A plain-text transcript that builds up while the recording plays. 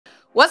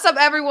What's up,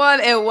 everyone,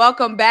 and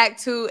welcome back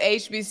to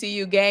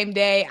HBCU Game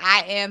Day.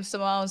 I am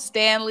Symone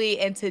Stanley,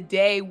 and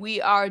today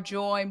we are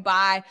joined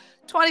by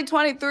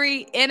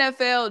 2023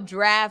 NFL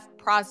Draft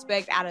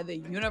prospect out of the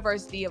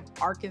University of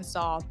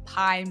Arkansas,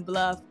 Pine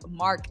Bluff,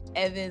 Mark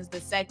Evans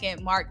II.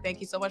 Mark,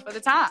 thank you so much for the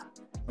time.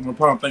 No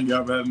problem. Thank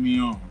y'all for having me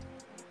on.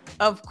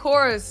 Of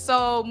course.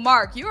 So,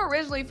 Mark, you're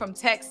originally from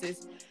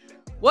Texas.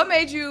 What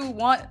made you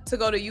want to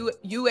go to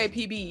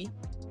UAPB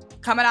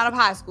coming out of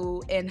high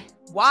school, and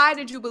why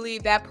did you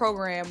believe that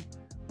program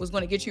was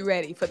going to get you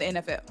ready for the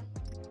NFL?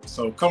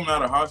 So coming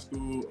out of high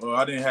school,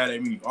 I didn't have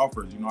that many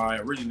offers. I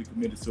originally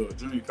committed to a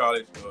junior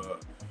college,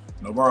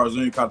 Navarro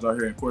Junior College out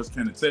here in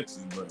Corsicana,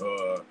 Texas. But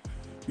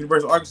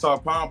University of Arkansas,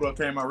 Pine Bluff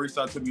came out, reached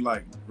out to me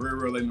like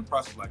real late in the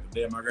process, like the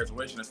day of my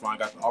graduation. That's why I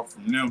got the offer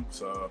from them.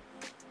 So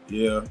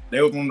yeah,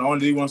 they was the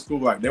only D1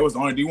 school. Like they was the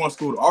only D1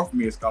 school to offer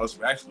me a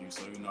scholarship actually.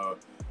 So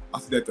I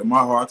took that to my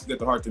heart. I took that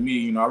to heart to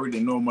me. I really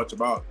didn't know much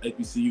about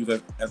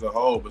HBCUs as a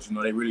whole, but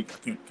they really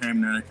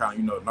came there and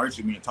kind of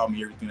nurtured me and taught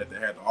me everything that they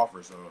had to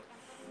offer. So,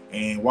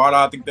 and why do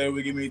I think they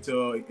would get me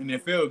to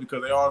NFL?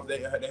 Because they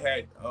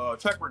had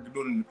track record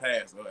doing it in the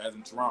past. As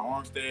in Teron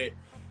Armstead,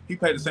 he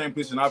played the same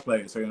position I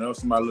played, so that was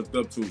somebody I looked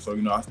up to. So I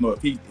know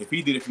if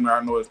he did it from there,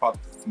 I know it's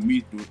possible for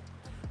me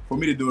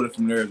to do it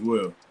from there as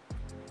well.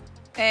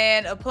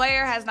 And a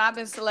player has not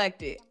been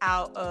selected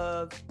out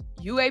of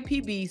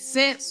UAPB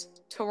since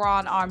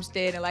Teron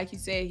Armstead, and like you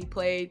said, he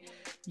played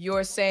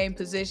your same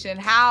position.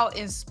 How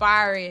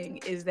inspiring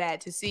is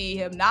that to see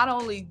him not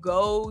only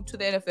go to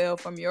the NFL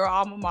from your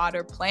alma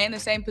mater, playing the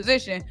same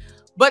position,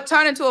 but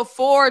turn into a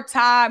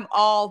 4-time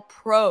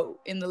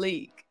All-Pro in the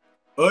league?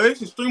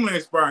 It's extremely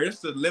inspiring. It's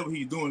the level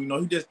he's doing.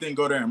 He just didn't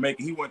go there and make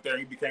it. He went there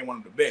and he became one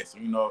of the best.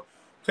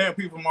 Playing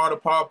people from all the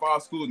Power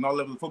 5 schools and all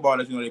levels of football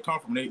that they come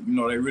from, they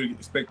really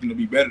expect him to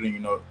be better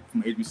than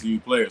from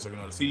HBCU players. So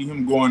to see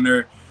him going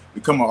there,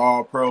 become an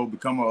All-Pro,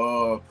 become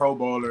a Pro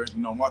Bowler,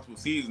 multiple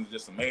seasons,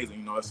 just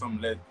amazing. It's something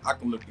that I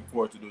can look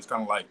forward to do. It's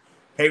kind of like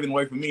paving the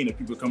way for me and the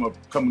people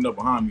coming up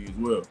behind me as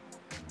well.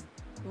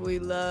 We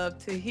love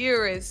to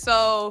hear it.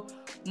 So,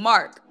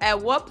 Mark,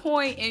 at what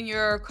point in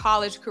your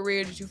college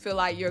career did you feel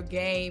like your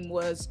game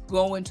was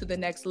going to the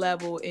next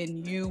level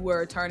and you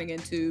were turning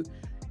into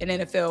an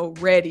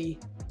NFL-ready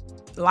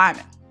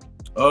lineman?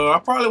 I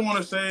probably want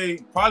to say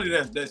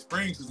that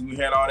spring season. We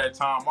had all that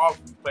time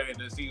off. We played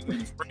that season in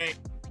the spring.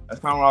 That's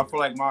kind of where I feel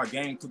like my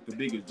game took the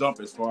biggest jump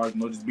as far as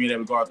just being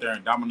able to go out there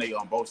and dominate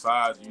on both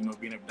sides. Being able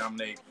to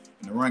dominate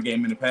in the run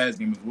game and the pass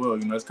game as well.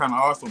 It's kind of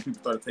awesome when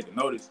people started taking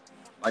notice.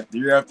 Like the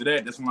year after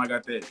that, that's when I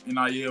got that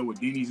NIL with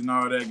Denny's and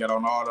all that. Got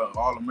on all the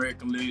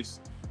All-American lists.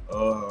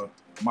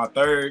 My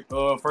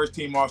first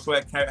team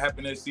All-SWAC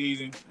happened this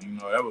season.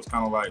 That was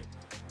kind of like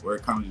where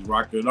it kind of just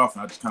rocked it off,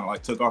 and I just kind of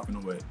like took off in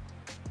a way.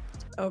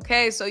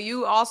 Okay, so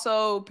you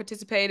also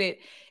participated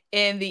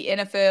in the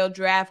NFL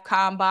Draft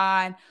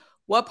Combine.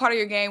 What part of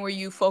your game were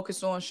you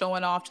focused on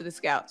showing off to the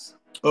scouts?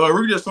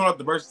 Really just showing off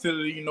the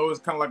versatility. It's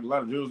kind of like a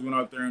lot of drills going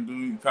out there and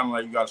doing. Kind of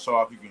like you got to show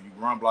off. You can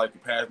run block, you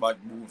pass block,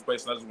 you move in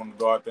space. I just want to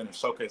go out there and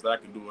showcase that I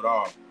can do it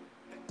all.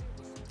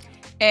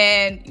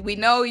 And we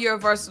know you're a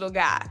versatile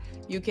guy.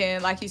 You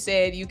can, like you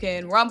said, you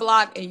can run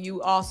block, and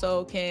you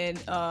also can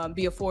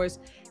be a force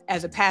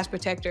as a pass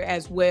protector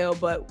as well.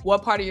 But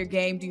what part of your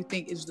game do you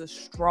think is the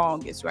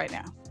strongest right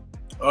now?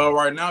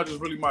 Right now,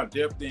 just really my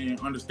depth and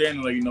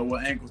understanding,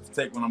 what angles to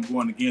take when I'm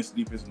going against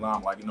the defensive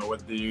line. Like,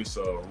 what it is, it's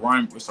a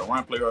run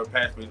play or a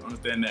pass play.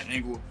 Understand that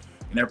angle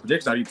and that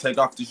projection, how you take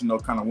off, just,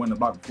 kind of win the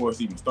block before it's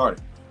even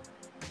started.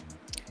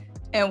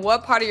 And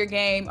what part of your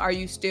game are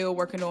you still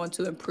working on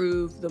to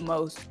improve the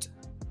most?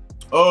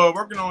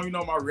 Working on,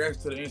 my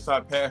reaction to the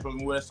inside pass.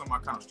 That's something I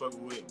kind of struggle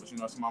with, but,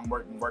 something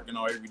I'm working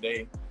on every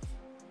day.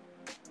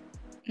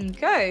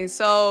 Okay,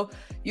 so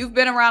you've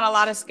been around a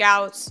lot of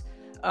scouts.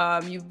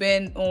 You've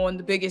been on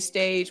the biggest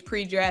stage,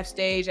 pre-draft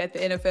stage at the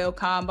NFL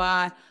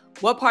Combine.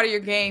 What part of your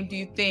game do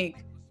you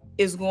think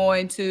is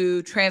going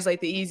to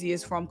translate the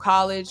easiest from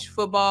college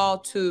football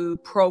to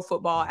pro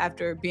football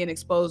after being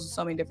exposed to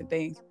so many different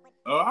things?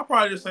 I'll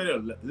probably just say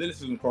the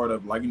athleticism part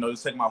of it.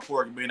 Just taking my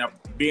fork and being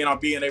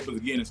able to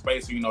get in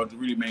space, to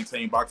really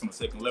maintain boxing on the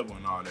second level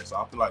and all that. So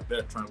I feel like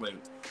that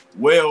translated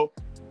well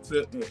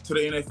to the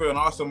NFL, and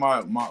also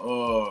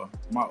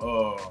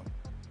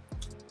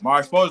my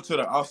exposure to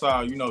the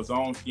outside,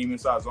 zone scheme,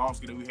 inside zone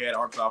scheme that we had at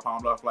Arkansas Pine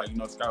Bluff,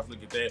 scouts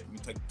look at that, we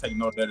take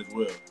note of that as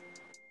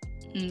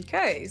well.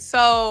 Okay,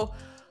 so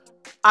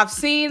I've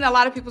seen a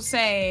lot of people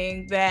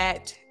saying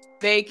that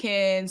they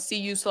can see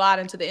you slide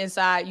into the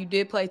inside. You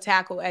did play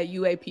tackle at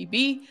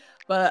UAPB,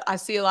 but I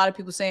see a lot of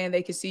people saying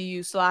they can see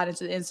you slide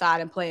into the inside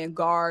and playing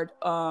guard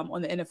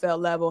on the NFL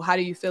level. How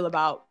do you feel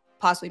about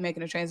possibly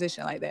making a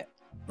transition like that?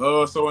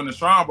 So in the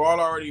Shrine Ball,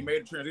 I already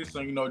made a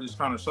transition, just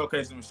kind of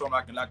showcasing and showing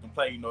I can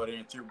play, the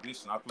interior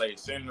position. I played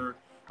center,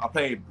 I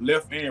played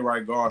left and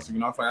right guard. So, I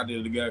feel like I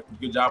did a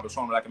good job of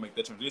showing that I can make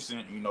that transition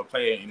and,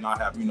 play it and not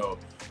have,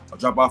 a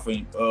drop off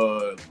in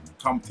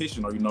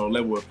competition or,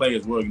 level of play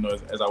as well,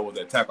 as I was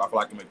at tackle. I feel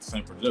like I can make the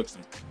same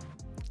production.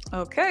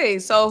 Okay,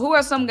 so who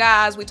are some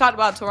guys, we talked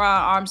about Teron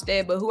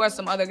Armstead, but who are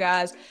some other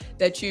guys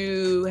that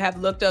you have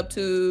looked up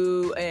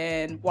to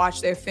and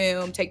watched their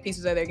film, take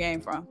pieces of their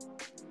game from?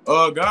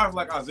 Guys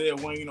like Isaiah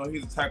Wayne, you know,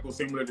 he's a tackle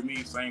similar to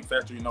me, same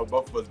stature, you know,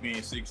 both of us being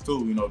 6'2",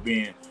 you know,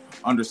 being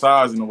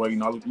undersized in a way, you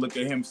know, I look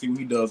at him, see what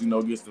he does, you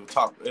know, gets to the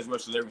top as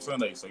much as every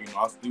Sunday. So, you know,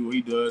 I see what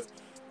he does,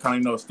 kind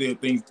of, you know, still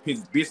things,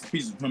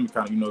 pieces of him,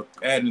 kind of, you know,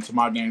 add into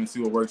my game and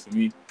see what works for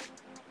me.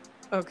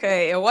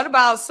 Okay, and what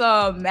about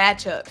some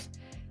matchups?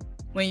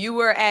 When you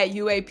were at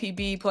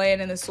UAPB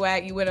playing in the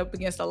SWAC, you went up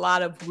against a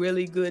lot of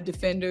really good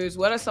defenders.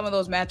 What are some of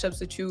those matchups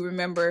that you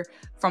remember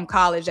from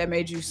college that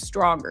made you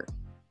stronger?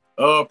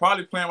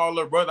 Probably playing my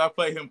little brother. I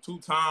played him 2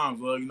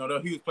 times. You know,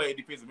 he was playing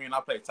defensive end,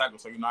 I played tackle.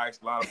 So, you know, I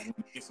actually a lot of him.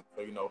 So,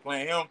 you know,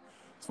 playing him,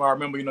 so I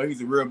remember, you know,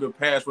 he's a real good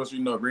pass rusher,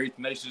 you know, very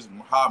tenacious,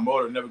 high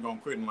motor, never gonna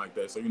quit him like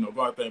that. So, you know,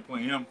 go out there and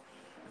playing him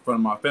in front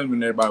of my family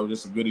and everybody was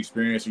just a good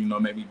experience, you know,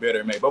 made me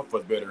better, made both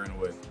of us better in a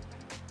way.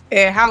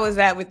 And how was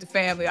that with the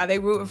family? Are they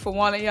rooting for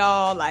one of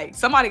y'all? Like,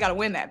 somebody got to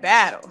win that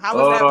battle. How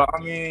was that?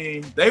 I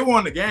mean, they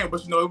won the game,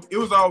 but, you know, it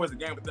was always a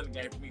game within the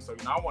game for me. So,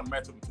 you know, I want to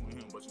match up between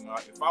him. But, you know,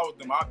 if I was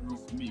them, I'd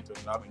root for me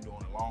because I've been doing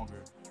it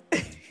longer.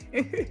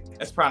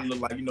 That's probably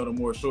look like, you know, the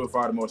more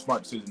surefire, the more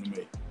smart decision to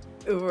make.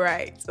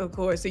 Right, of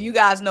course. So you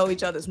guys know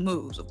each other's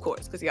moves, of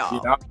course, because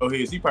y'all. Yeah, I know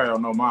his. He probably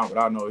don't know mine, but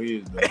I know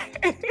his,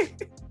 though.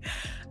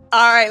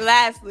 All right,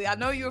 lastly, I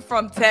know you're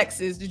from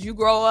Texas. Did you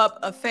grow up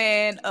a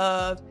fan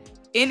of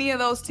any of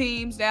those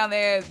teams down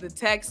there, the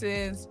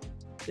Texans,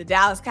 the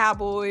Dallas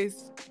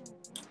Cowboys?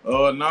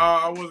 No,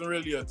 I wasn't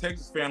really a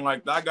Texas fan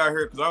like that. I got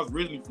here because I was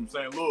originally from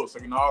St. Louis. So,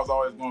 you know, I was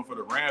always going for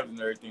the Rams and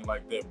everything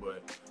like that.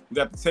 But we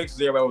got the Texas,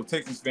 everybody was a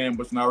Texas fan,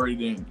 but, you know, I really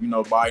didn't, you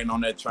know, buy in on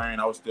that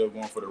train. I was still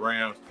going for the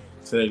Rams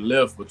till they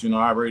left. But, you know,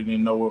 I really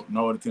didn't know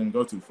what team to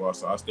go too far.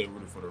 So I stayed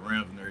rooting for the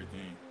Rams and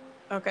everything.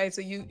 Okay, so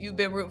you've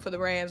been rooting for the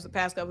Rams the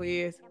past couple of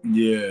years?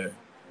 Yeah.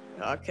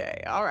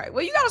 Okay, all right.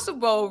 Well, you got a Super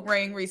Bowl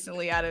ring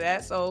recently out of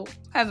that, so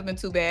hasn't been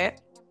too bad.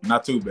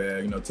 Not too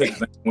bad. You know,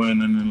 Texas ain't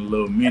winning in a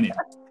little minute.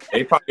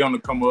 They probably on the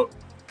come up.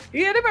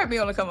 Yeah, they might be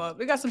on the come up.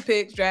 We got some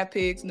picks, draft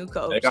picks, new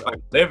coach. They got like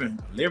 11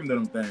 of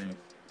them things.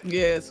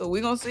 Yeah, so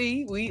we're going to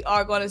see. We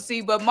are going to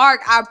see. But,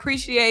 Mark, I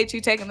appreciate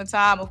you taking the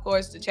time, of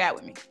course, to chat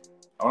with me.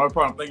 No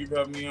problem. Thank you for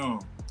having me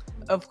on.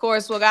 Of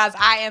course. Well, guys,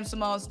 I am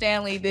Symone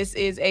Stanley. This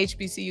is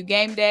HBCU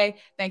Game Day.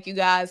 Thank you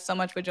guys so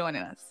much for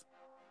joining us.